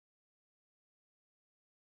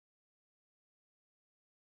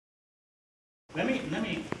Let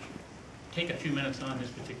me take a few minutes on this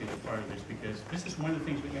particular part of this, because this is one of the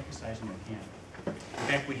things we emphasize in our camp. In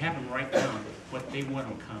fact, we have them write down what they want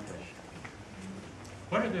to accomplish.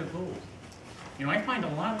 What are their goals? You know, I find a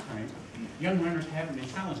lot of times young runners haven't been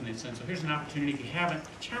challenged in that sense. So here's an opportunity, if you haven't, to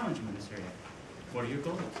challenge them in this area. What are your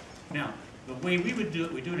goals? Now, the way we would do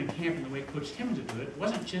it, we do it in camp, and the way Coach Timmons would do it,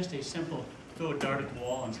 wasn't just a simple throw a dart at the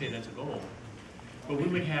wall and say that's a goal. But we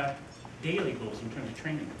would have daily goals in terms of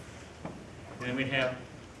training. And then we'd have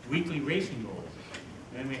weekly racing goals.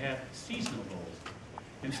 And then we'd have seasonal goals.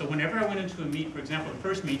 And so whenever I went into a meet, for example, the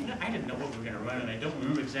first meet, I didn't know what we were going to run, and I don't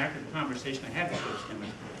remember exactly the conversation I had with Coach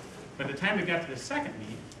Timmons. By the time we got to the second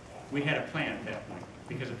meet, we had a plan at that point.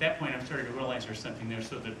 Because at that point, I'm starting to realize there's something there.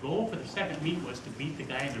 So the goal for the second meet was to beat the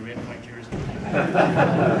guy in the red and white jersey.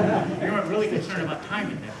 We weren't really concerned about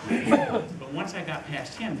time at that point. But once I got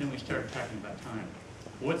past him, then we started talking about time.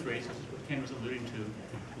 Fourth race, this is what Ken was alluding to.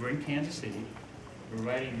 We're in Kansas City. We're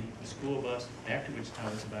riding the school bus back to Wichita.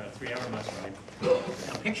 It's about a 3-hour bus ride.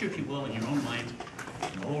 Now picture, if you will, in your own mind,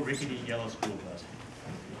 an old rickety yellow school bus.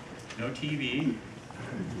 No TV,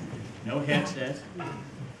 no headsets.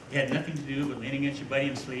 You had nothing to do with leaning against your buddy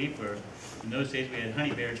and sleep, or in those days we had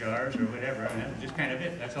honey bear jars or whatever, and that was just kind of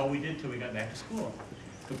it. That's all we did till we got back to school.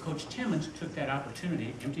 But Coach Timmons took that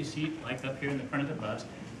opportunity, empty seat like up here in the front of the bus,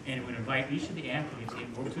 and would invite each of the athletes.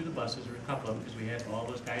 He'd work through the buses, or a couple of them, because we had all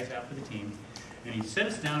those guys out for the team. And he'd sit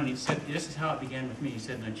us down and he said, this is how it began with me. He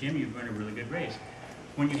said, now Jim, you've run a really good race.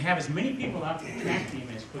 When you have as many people out to the track team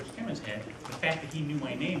as Coach Timmons had, the fact that he knew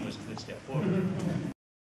my name was a good step forward.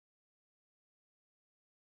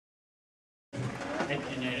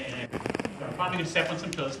 I'm probably going to step on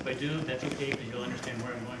some toes. If I do, that's okay, because you'll understand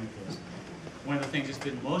where I'm going with this. One of the things that's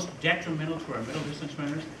been most detrimental to our middle distance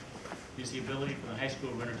runners is the ability for the high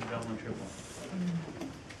school runner to double and triple.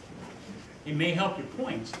 It may help your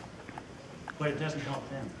points, but it doesn't help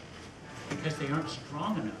them, because they aren't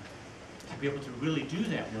strong enough to be able to really do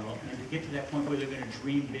that well and to get to that point where they're going to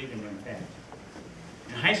dream big and run fast.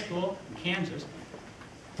 In high school, in Kansas,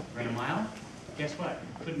 run a mile, guess what?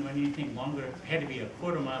 You couldn't run anything longer. It had to be a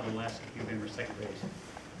quarter mile or less if you've been in second race.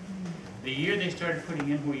 The year they started putting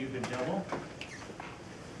in where you could double,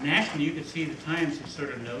 nationally you could see the times had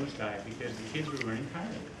sort of nosedive because the kids were running tired.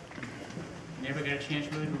 Never got a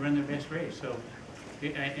chance really to run their best race. So,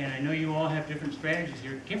 and I know you all have different strategies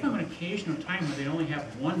here. Give them an occasional time where they only have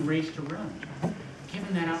one race to run. Give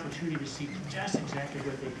them that opportunity to see just exactly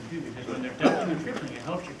what they can do, because when they're doubling and tripling, it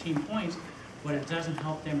helps your team points, but it doesn't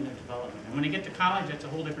help them in their development. And when they get to college, that's a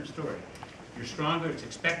whole different story. You're stronger, it's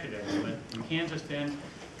expected of you. But in Kansas then,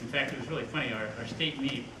 in fact, it was really funny, our state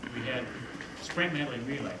meet, we had sprint medley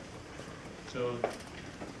relay. So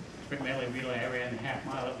sprint medley relay, I ran the half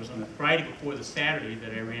mile. It was on the Friday before the Saturday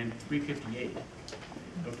that I ran 3:58.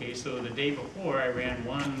 Okay, so the day before I ran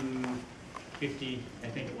 1:50, I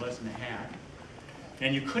think it was, and a half.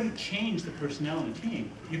 And you couldn't change the personnel in the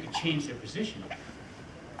team. You could change their position.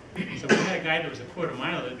 So we had a guy that was a quarter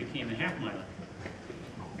miler that became the half miler.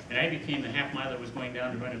 And I became the half miler that was going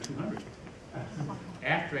down to run a 200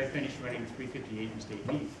 after I finished running 3:58 in state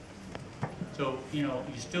meet. So, you know,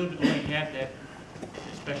 you still only had that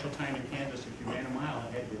special time in Kansas. If you ran a mile,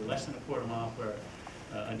 it had to be less than a quarter mile for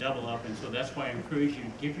a double up. And so that's why I encourage you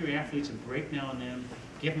to give your athletes a break now and then.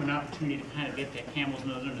 Give them an opportunity to kind of get that camel's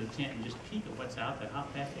nose under the tent and just peek at what's out there, how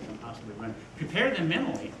fast they can possibly run. Prepare them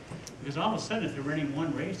mentally, because all of a sudden, if they're running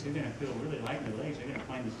one race, they're going to feel really light in their legs. They're going to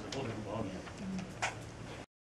find this is a whole different ballgame.